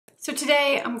So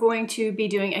today I'm going to be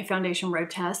doing a foundation road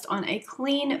test on a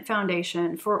clean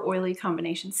foundation for oily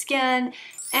combination skin,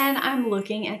 and I'm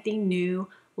looking at the new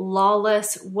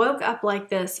Lawless Woke Up Like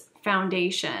This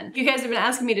foundation. You guys have been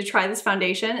asking me to try this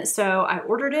foundation, so I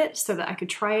ordered it so that I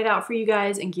could try it out for you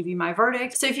guys and give you my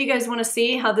verdict. So if you guys want to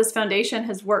see how this foundation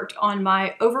has worked on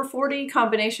my over 40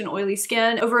 combination oily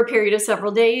skin over a period of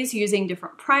several days using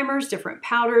different primers, different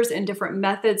powders, and different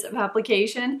methods of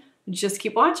application, just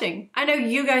keep watching. I know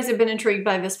you guys have been intrigued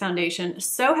by this foundation,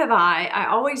 so have I. I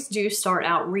always do start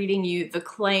out reading you the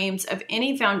claims of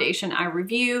any foundation I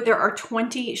review. There are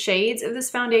 20 shades of this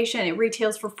foundation. It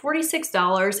retails for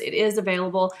 $46. It is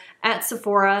available at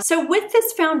Sephora. So with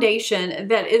this foundation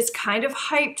that is kind of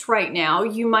hyped right now,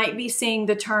 you might be seeing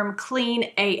the term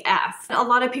clean AF. A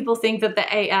lot of people think that the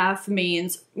AF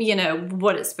means, you know,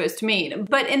 what it's supposed to mean.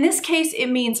 But in this case, it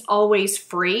means always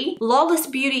free. Lawless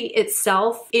Beauty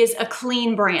itself is a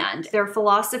clean brand. Their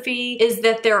philosophy is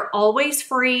that they're always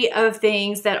free of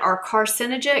things that are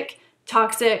carcinogenic,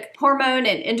 toxic, hormone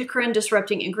and endocrine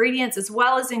disrupting ingredients, as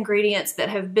well as ingredients that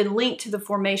have been linked to the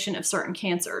formation of certain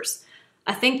cancers.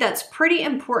 I think that's pretty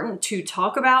important to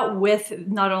talk about with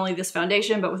not only this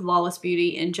foundation, but with Lawless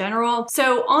Beauty in general.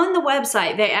 So on the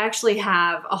website, they actually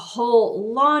have a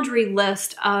whole laundry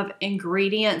list of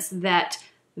ingredients that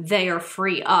they are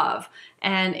free of.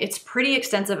 And it's pretty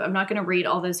extensive. I'm not gonna read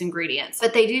all those ingredients,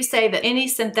 but they do say that any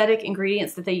synthetic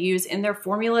ingredients that they use in their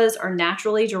formulas are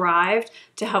naturally derived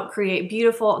to help create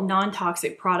beautiful,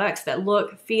 non-toxic products that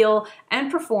look, feel, and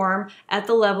perform at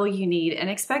the level you need and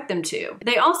expect them to.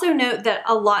 They also note that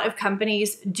a lot of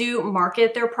companies do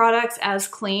market their products as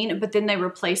clean, but then they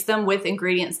replace them with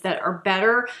ingredients that are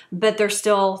better, but they're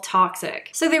still toxic.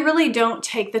 So they really don't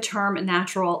take the term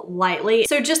natural lightly.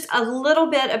 So just a little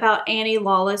bit about Annie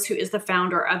Lawless, who is the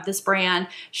founder of this brand.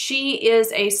 She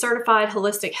is a certified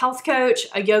holistic health coach,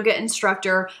 a yoga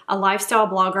instructor, a lifestyle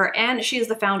blogger, and she is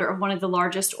the founder of one of the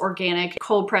largest organic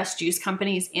cold pressed juice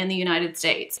companies in the United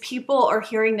States. People are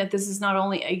hearing that this is not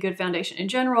only a good foundation in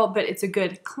general, but it's a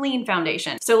good clean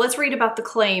foundation. So let's read about the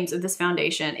claims of this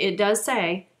foundation. It does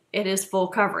say it is full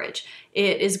coverage.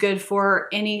 It is good for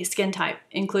any skin type,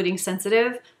 including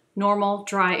sensitive, normal,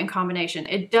 dry, and combination.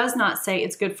 It does not say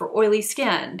it's good for oily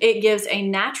skin. It gives a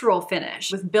natural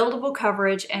finish with buildable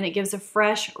coverage, and it gives a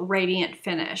fresh, radiant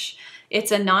finish.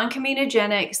 It's a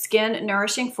non-comedogenic,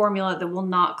 skin-nourishing formula that will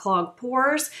not clog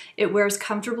pores. It wears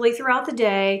comfortably throughout the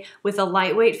day with a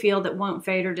lightweight feel that won't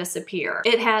fade or disappear.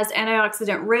 It has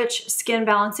antioxidant-rich,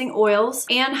 skin-balancing oils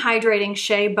and hydrating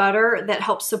shea butter that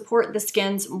helps support the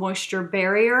skin's moisture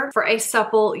barrier for a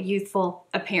supple, youthful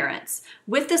appearance.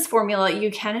 With this formula, you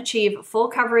can achieve full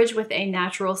coverage with a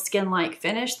natural skin-like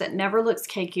finish that never looks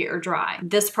cakey or dry.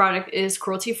 This product is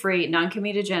cruelty-free,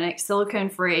 non-comedogenic,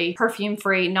 silicone-free,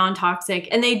 perfume-free, non-toxic,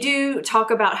 and they do talk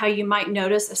about how you might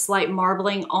notice a slight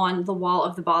marbling on the wall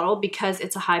of the bottle because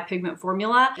it's a high pigment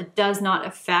formula. It does not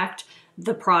affect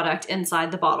the product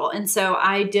inside the bottle. And so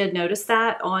I did notice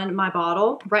that on my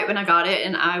bottle right when I got it,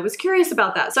 and I was curious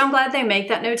about that. So I'm glad they make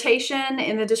that notation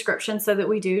in the description so that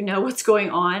we do know what's going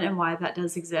on and why that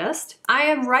does exist. I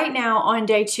am right now on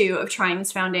day 2 of trying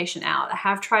this foundation out. I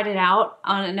have tried it out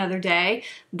on another day.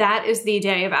 That is the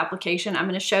day of application I'm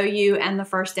going to show you, and the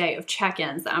first day of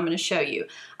check-ins that I'm going to show you.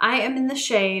 I am in the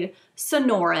shade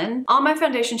Sonoran. All my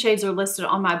foundation shades are listed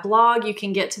on my blog. You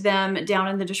can get to them down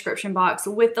in the description box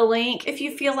with the link. If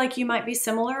you feel like you might be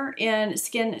similar in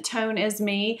skin tone as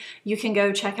me, you can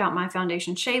go check out my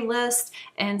foundation shade list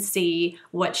and see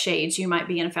what shades you might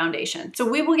be in a foundation. So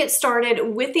we will get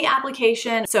started with the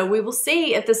application. So we will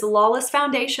see if this Lawless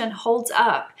foundation holds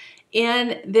up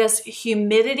in this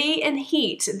humidity and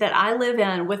heat that I live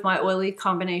in with my oily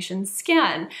combination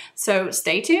skin. So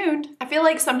stay tuned. I feel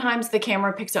like sometimes the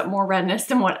camera picks up more redness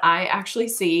than what I actually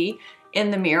see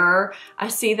in the mirror. I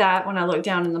see that when I look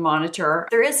down in the monitor.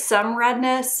 There is some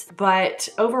redness, but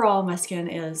overall my skin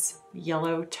is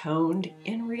yellow toned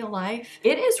in real life.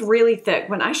 It is really thick.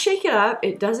 When I shake it up,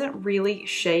 it doesn't really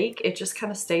shake. It just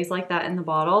kind of stays like that in the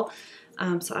bottle.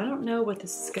 So I don't know what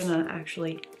this is gonna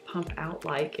actually pump out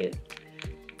like.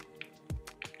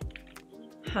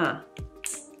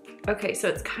 Okay, so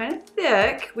it's kind of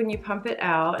thick when you pump it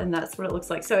out, and that's what it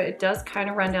looks like. So it does kind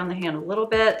of run down the hand a little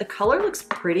bit. The color looks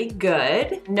pretty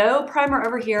good. No primer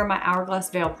over here, my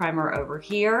Hourglass Veil primer over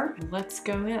here. Let's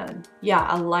go in. Yeah,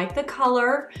 I like the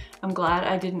color. I'm glad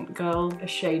I didn't go a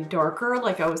shade darker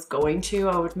like I was going to.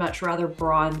 I would much rather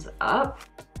bronze up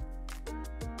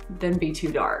than be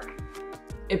too dark.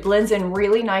 It blends in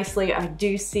really nicely. I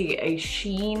do see a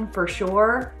sheen for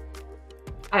sure.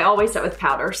 I always set with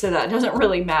powder, so that doesn't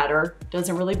really matter.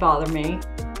 Doesn't really bother me.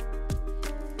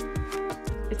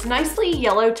 It's nicely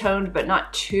yellow toned, but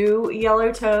not too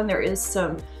yellow toned. There is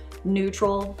some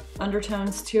neutral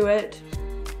undertones to it.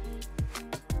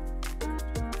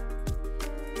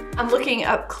 I'm looking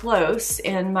up close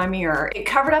in my mirror. It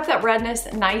covered up that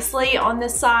redness nicely on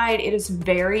this side. It is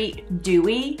very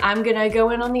dewy. I'm gonna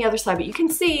go in on the other side, but you can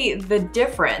see the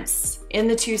difference in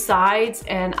the two sides,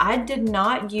 and I did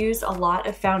not use a lot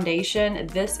of foundation.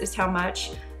 This is how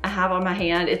much I have on my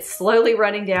hand. It's slowly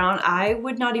running down. I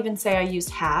would not even say I used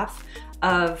half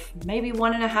of maybe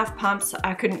 1.5 pumps.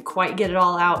 I couldn't quite get it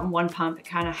all out in one pump. It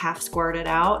kind of half squirted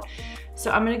out.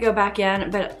 So I'm gonna go back in,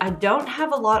 but I don't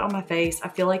have a lot on my face. I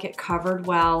feel like it covered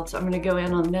well. So I'm gonna go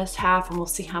in on this half and we'll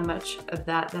see how much of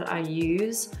that I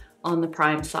use on the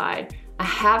prime side. I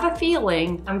have a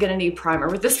feeling I'm gonna need primer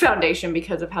with this foundation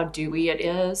because of how dewy it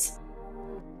is.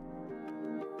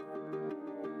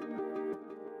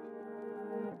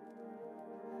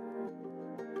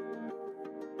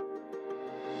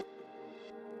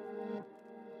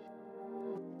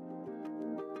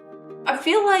 I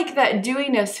feel like that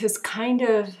dewiness has kind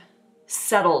of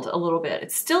settled a little bit.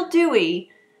 It's still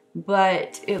dewy,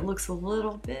 but it looks a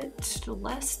little bit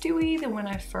less dewy than when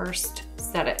I first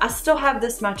set it. I still have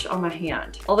this much on my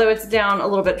hand, although it's down a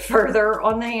little bit further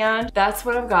on the hand. That's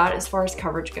what I've got as far as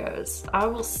coverage goes. I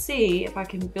will see if I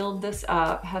can build this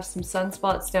up, have some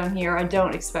sunspots down here. I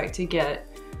don't expect to get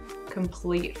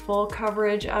complete full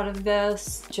coverage out of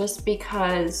this, just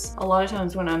because a lot of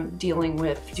times when I'm dealing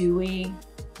with dewy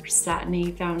or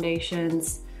satiny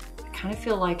foundations, I kind of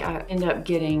feel like I end up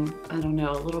getting, I don't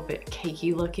know, a little bit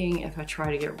cakey looking if I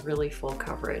try to get really full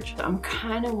coverage. So I'm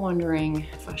kind of wondering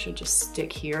if I should just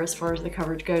stick here as far as the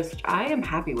coverage goes, which I am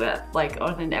happy with. Like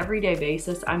on an everyday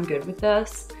basis, I'm good with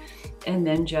this. And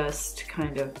then just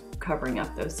kind of covering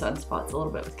up those sunspots a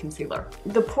little bit with concealer.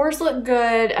 The pores look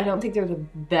good. I don't think they're the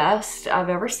best I've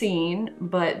ever seen,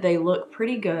 but they look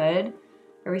pretty good.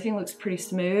 Everything looks pretty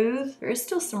smooth. There is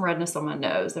still some redness on my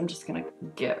nose. I'm just gonna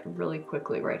get really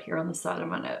quickly right here on the side of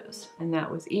my nose. And that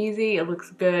was easy. It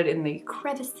looks good in the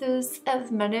crevices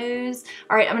of my nose.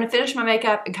 All right, I'm gonna finish my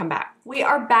makeup and come back. We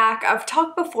are back. I've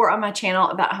talked before on my channel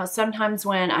about how sometimes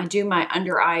when I do my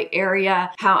under eye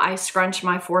area, how I scrunch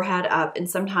my forehead up, and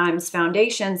sometimes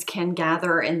foundations can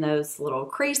gather in those little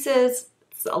creases.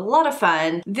 A lot of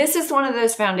fun. This is one of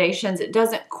those foundations. It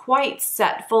doesn't quite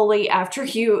set fully after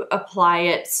you apply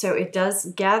it, so it does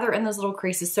gather in those little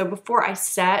creases. So before I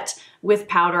set with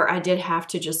powder, I did have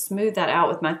to just smooth that out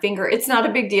with my finger. It's not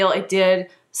a big deal. It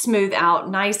did smooth out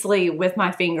nicely with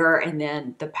my finger, and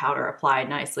then the powder applied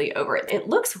nicely over it. It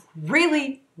looks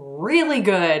really, really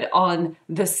good on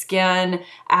the skin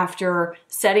after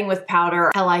setting with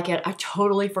powder. I like it. I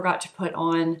totally forgot to put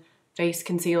on face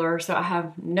concealer, so I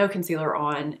have no concealer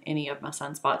on any of my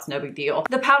sunspots, no big deal.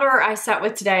 The powder I set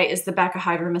with today is the Becca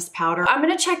Hydra Mist powder. I'm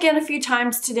gonna check in a few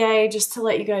times today just to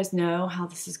let you guys know how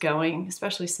this is going,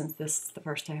 especially since this is the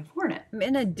first day I've worn it. I'm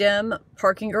in a dim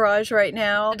parking garage right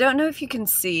now. I don't know if you can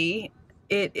see,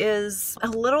 it is a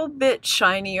little bit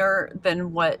shinier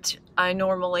than what I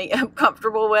normally am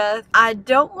comfortable with. I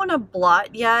don't want to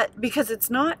blot yet because it's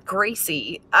not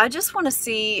greasy. I just want to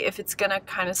see if it's gonna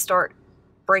kind of start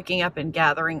breaking up and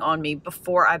gathering on me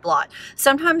before I blot.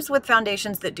 Sometimes with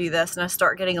foundations that do this and I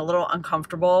start getting a little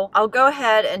uncomfortable, I'll go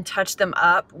ahead and touch them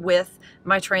up with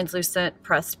my translucent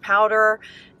pressed powder,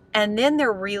 and then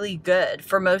they're really good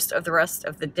for most of the rest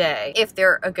of the day. If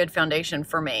they're a good foundation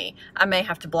for me, I may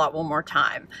have to blot one more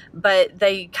time, but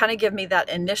they kind of give me that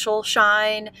initial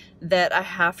shine that I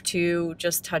have to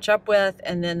just touch up with,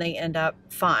 and then they end up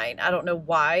fine. I don't know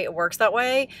why it works that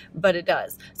way, but it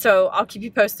does. So I'll keep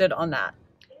you posted on that.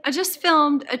 I just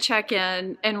filmed a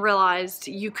check-in and realized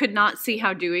you could not see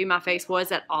how dewy my face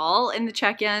was at all in the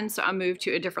check-in, so I moved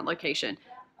to a different location.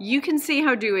 You can see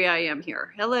how dewy I am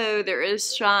here. Hello, there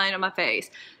is shine on my face.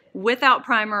 Without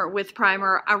primer, with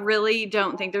primer, I really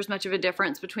don't think there's much of a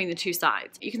difference between the two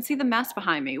sides. You can see the mess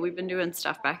behind me. We've been doing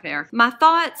stuff back there. My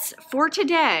thoughts for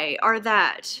today are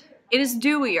that it is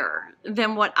dewier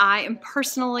than what I am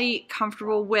personally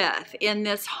comfortable with in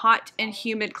this hot and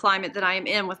humid climate that I am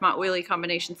in with my oily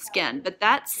combination skin. But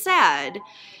that said,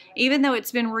 even though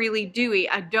it's been really dewy,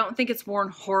 I don't think it's worn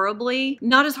horribly.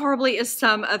 Not as horribly as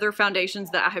some other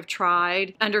foundations that I have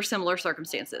tried under similar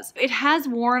circumstances. It has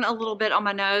worn a little bit on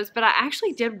my nose, but I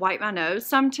actually did wipe my nose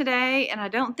some today, and I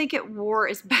don't think it wore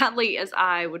as badly as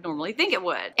I would normally think it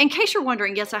would. In case you're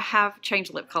wondering, yes, I have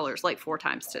changed lip colors like 4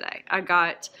 times today. I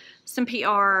got some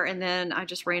PR, and then I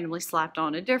just randomly slapped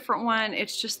on a different one.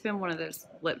 It's just been one of those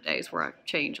lip days where I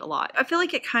change a lot. I feel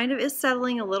like it kind of is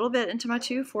settling a little bit into my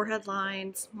 2 forehead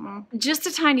lines. Just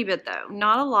a tiny bit though,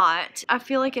 not a lot. I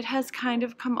feel like it has kind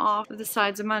of come off of the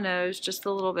sides of my nose just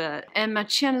a little bit, and my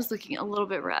chin is looking a little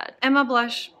bit red, and my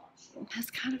blush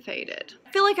has kind of faded.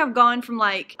 I feel like I've gone from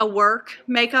like a work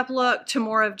makeup look to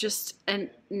more of just a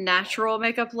natural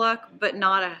makeup look, but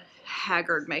not a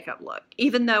haggard makeup look,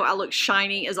 even though I look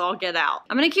shiny as all get out.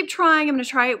 I'm gonna keep trying. I'm gonna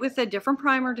try it with a different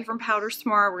primer, different powders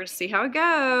tomorrow. We're gonna see how it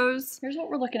goes. Here's what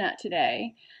we're looking at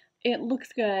today. It looks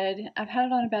good. I've had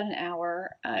it on about an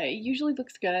hour. It usually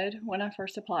looks good when I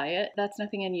first apply it. That's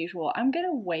nothing unusual. I'm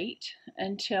gonna wait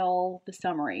until the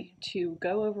summary to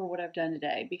go over what I've done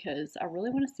today because I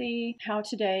really want to see how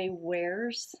today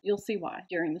wears. You'll see why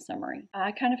during the summary.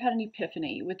 I kind of had an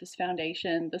epiphany with this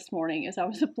foundation this morning as I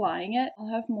was applying it.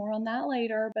 I'll have more on that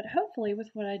later, but hopefully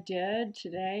with what I did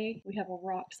today, we have a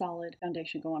rock solid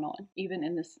foundation going on, even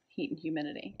in this heat and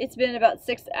humidity. It's been about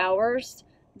 6 hours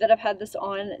that I've had this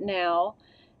on now,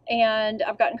 and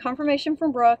I've gotten confirmation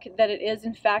from Brooke that it is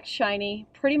in fact shiny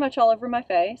pretty much all over my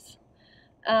face.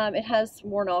 It has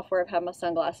worn off where I've had my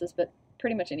sunglasses, but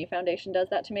pretty much any foundation does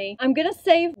that to me. I'm gonna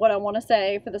save what I want to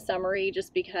say for the summary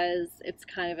just because it's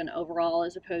kind of an overall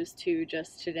as opposed to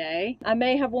just today. I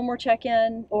may have one more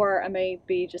check-in, or I may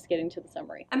be just getting to the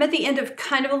summary. I'm at the end of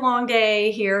kind of a long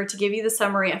day here to give you the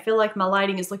summary. I feel like my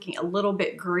lighting is looking a little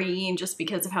bit green just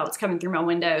because of how it's coming through my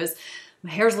windows. My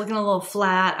hair's looking a little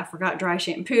flat. I forgot dry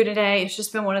shampoo today. It's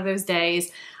just been one of those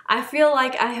days. I feel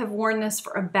like I have worn this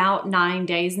for about 9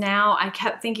 days now. I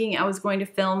kept thinking I was going to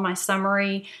film my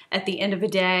summary at the end of a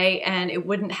day and it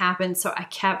wouldn't happen, so I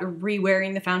kept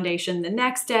re-wearing the foundation the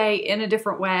next day in a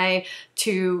different way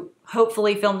to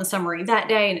hopefully film the summary that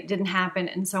day, and it didn't happen,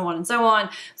 and so on and so on.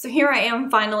 So here I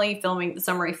am finally filming the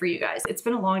summary for you guys. It's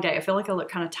been a long day. I feel like I look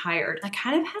kind of tired. I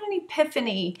kind of had an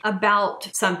epiphany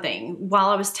about something while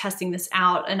I was testing this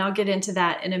out, and I'll get into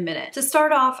that in a minute. To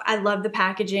start off, I love the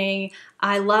packaging.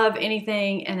 I love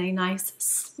anything in a nice,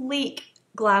 sleek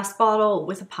glass bottle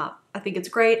with a pump. I think it's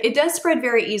great. It does spread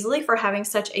very easily for having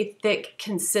such a thick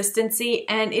consistency,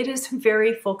 and it is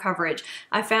very full coverage.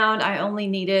 I found I only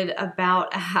needed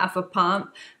about a half a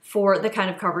pump for the kind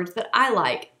of coverage that I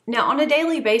like. Now, on a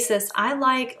daily basis, I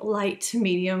like light to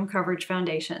medium coverage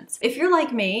foundations. If you're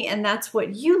like me and that's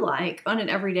what you like on an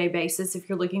everyday basis, if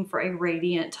you're looking for a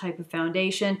radiant type of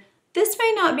foundation, this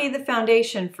may not be the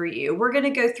foundation for you. We're gonna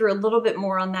go through a little bit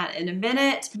more on that in a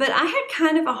minute, but I had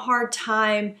kind of a hard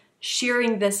time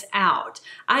shearing this out.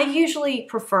 I usually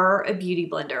prefer a beauty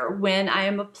blender when I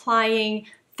am applying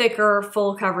thicker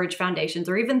full coverage foundations,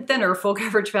 or even thinner full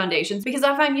coverage foundations, because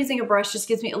I find using a brush just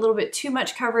gives me a little bit too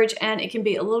much coverage and it can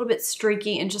be a little bit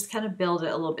streaky and just kind of build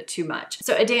it a little bit too much.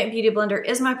 So a damp beauty blender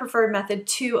is my preferred method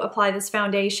to apply this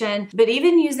foundation, but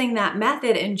even using that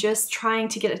method and just trying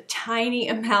to get a tiny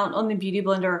amount on the beauty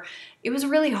blender, it was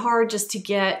really hard just to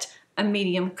get a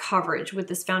medium coverage with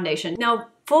this foundation. Now,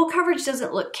 full coverage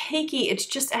doesn't look cakey, it's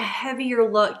just a heavier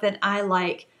look than I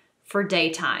like for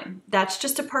daytime. That's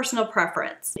just a personal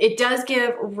preference. It does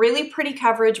give really pretty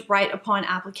coverage right upon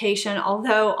application,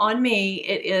 although on me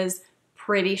it is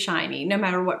pretty shiny no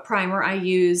matter what primer I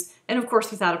use, and of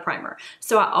course without a primer.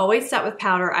 So I always set with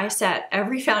powder. I set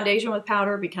every foundation with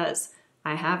powder because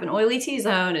I have an oily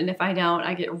T-zone, and if I don't,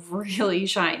 I get really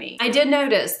shiny. I did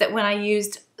notice that when I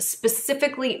used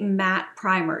specifically matte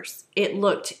primers, it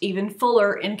looked even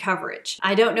fuller in coverage.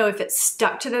 I don't know if it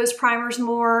stuck to those primers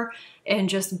more and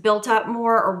just built up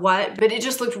more or what, but it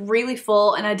just looked really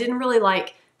full, and I didn't really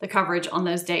like the coverage on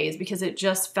those days because it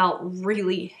just felt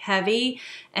really heavy.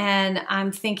 And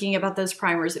I'm thinking about those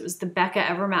primers. It was the Becca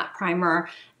Ever Matte Primer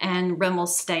and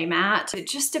Rimmel's Stay Matte. It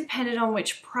just depended on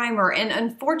which primer, and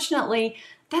unfortunately,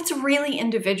 that's really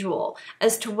individual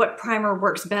as to what primer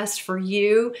works best for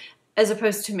you as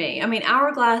opposed to me. I mean,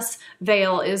 Hourglass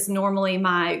Veil is normally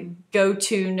my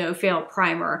go-to no-fail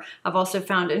primer. I've also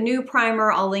found a new primer.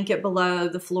 I'll link it below,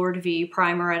 the Fleur de Vie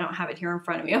primer. I don't have it here in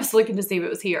front of me. I was looking to see if it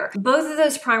was here. Both of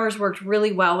those primers worked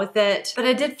really well with it, but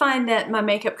I did find that my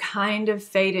makeup kind of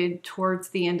faded towards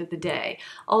the end of the day,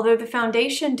 although the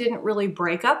foundation didn't really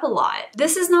break up a lot.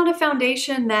 This is not a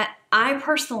foundation that I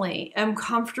personally am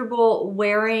comfortable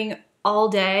wearing all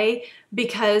day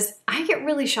because I get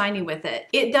really shiny with it.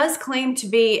 It does claim to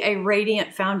be a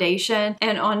radiant foundation,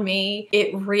 and on me,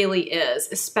 it really is,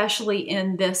 especially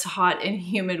in this hot and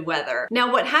humid weather.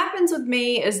 Now, what happens with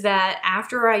me is that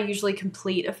after I usually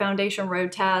complete a foundation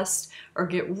road test or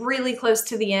get really close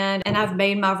to the end and I've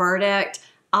made my verdict,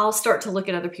 I'll start to look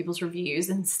at other people's reviews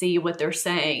and see what they're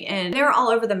saying. And they're all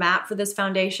over the map for this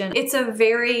foundation. It's a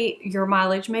very, your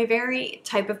mileage may vary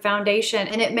type of foundation,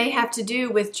 and it may have to do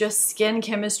with just skin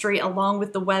chemistry along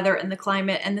with the weather and the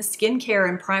climate and the skincare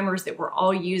and primers that we're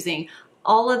all using.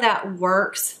 All of that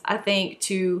works, I think,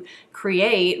 to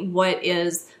create what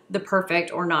is the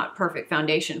perfect or not perfect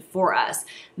foundation for us.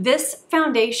 This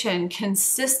foundation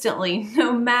consistently,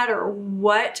 no matter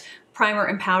what primer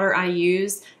and powder I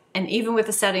use, and even with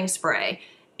the setting spray,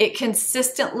 it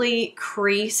consistently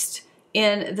creased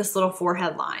in this little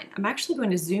forehead line. I'm actually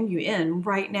going to zoom you in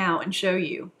right now and show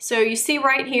you. So you see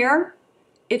right here,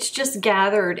 it's just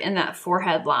gathered in that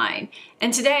forehead line.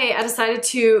 And today I decided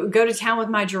to go to town with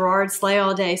my Gerard Slay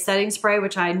All Day setting spray,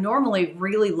 which I normally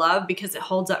really love because it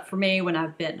holds up for me when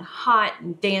I've been hot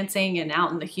and dancing and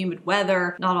out in the humid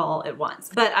weather, not all at once.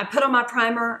 But I put on my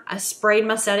primer, I sprayed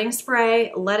my setting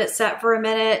spray, let it set for a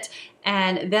minute,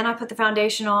 and then I put the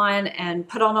foundation on and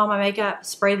put on all my makeup,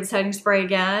 sprayed the setting spray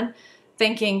again,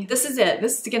 thinking this is it,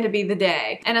 this is gonna be the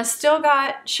day. And I still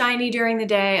got shiny during the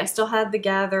day, I still had the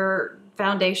gather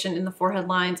foundation in the forehead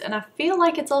lines, and I feel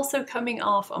like it's also coming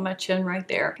off on my chin right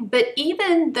there. But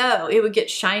even though it would get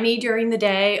shiny during the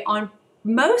day, on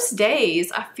most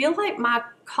days I feel like my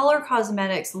color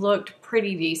cosmetics looked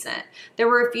pretty decent. There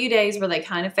were a few days where they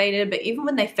kind of faded, but even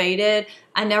when they faded,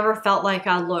 I never felt like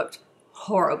I looked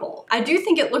horrible. I do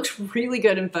think it looks really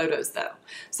good in photos though.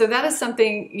 So that is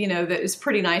something, you know, that is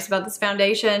pretty nice about this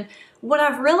foundation. What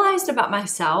I've realized about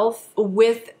myself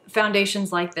with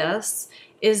foundations like this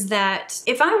is that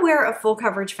if I wear a full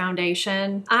coverage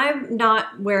foundation, I'm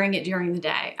not wearing it during the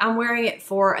day. I'm wearing it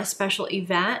for a special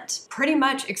event pretty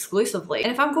much exclusively.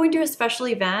 And if I'm going to a special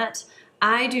event,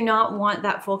 I do not want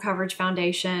that full coverage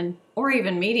foundation or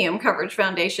even medium coverage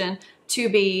foundation to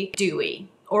be dewy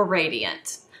or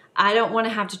radiant. I don't want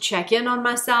to have to check in on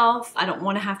myself. I don't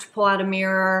want to have to pull out a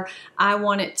mirror. I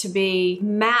want it to be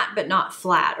matte but not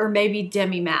flat, or maybe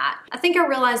demi-matte. I think I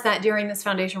realized that during this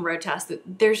foundation road test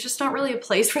that there's just not really a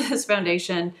place for this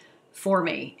foundation for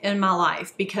me in my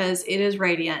life because it is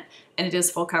radiant and it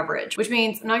is full coverage, which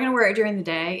means I'm not gonna wear it during the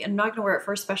day and I'm not gonna wear it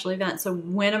for a special event. So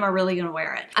when am I really gonna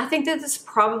wear it? I think that this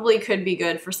probably could be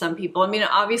good for some people. I mean, it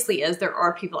obviously is. There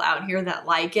are people out here that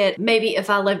like it. Maybe if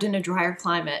I lived in a drier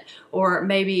climate, or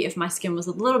maybe if my skin was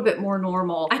a little bit more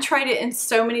normal. I tried it in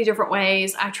so many different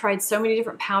ways. I tried so many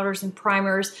different powders and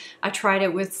primers. I tried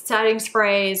it with setting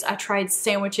sprays. I tried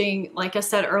sandwiching, like I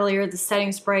said earlier, the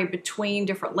setting spray between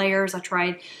different layers. I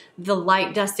tried the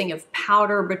light dusting of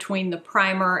powder between the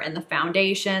primer and the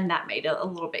foundation. That made it a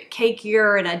little bit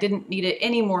cakier, and I didn't need it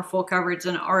any more full coverage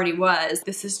than it already was.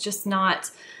 This is just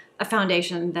not a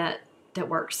foundation that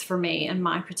works for me in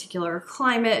my particular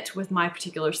climate with my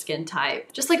particular skin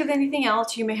type. Just like with anything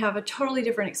else, you may have a totally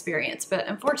different experience, but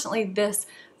unfortunately this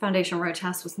foundation road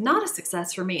test was not a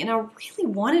success for me, and I really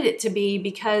wanted it to be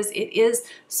because it is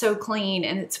so clean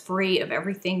and it's free of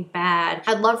everything bad.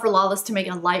 I'd love for Lawless to make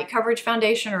a light coverage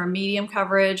foundation or a medium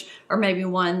coverage, or maybe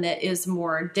one that is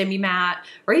more demi-matte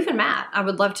or even matte. I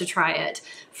would love to try it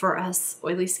for us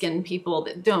oily skin people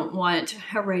that don't want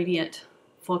a radiant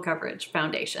full coverage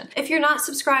foundation. If you're not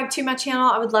subscribed to my channel,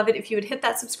 I would love it if you would hit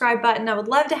that subscribe button. I would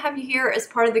love to have you here as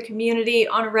part of the community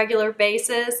on a regular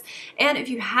basis. And if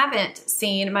you haven't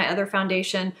seen my other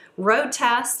foundation road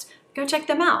test, go check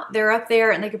them out. They're up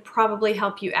there and they could probably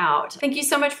help you out. Thank you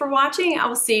so much for watching. I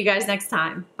will see you guys next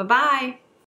time. Bye-bye.